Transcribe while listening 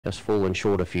Just fallen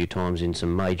short a few times in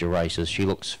some major races. She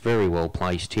looks very well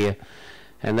placed here,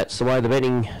 and that's the way the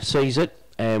betting sees it,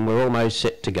 and we're almost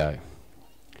set to go.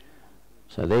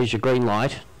 So there's your green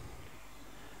light.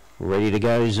 Ready to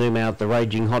go. Zoom Out, the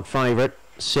raging hot favourite.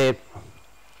 Set.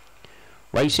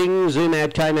 Racing. Zoom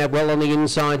Out came out well on the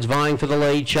insides, vying for the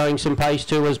lead, showing some pace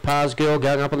too as Pars Girl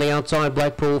going up on the outside.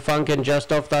 Blackpool Funk, and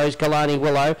just off those Kalani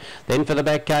Willow. Then for the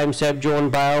back came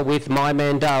Sabjorn Bale with My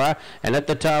Mandara, and at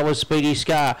the tail was Speedy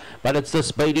Scar, but it's the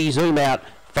speedy Zoom Out.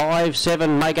 5,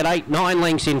 7, make it 8, 9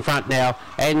 lengths in front now,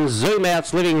 and Zoom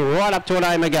Out's living right up to an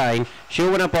aim again. She'll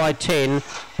win it by 10.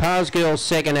 Pars Girl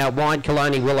second, out wide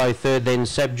Kalani Willow third, then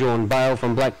Sabjorn Bale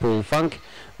from Blackpool Funk.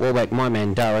 Warback My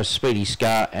Mandara, Speedy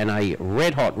Scar, and a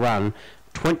red hot run,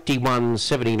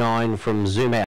 21.79 from Zoom Out.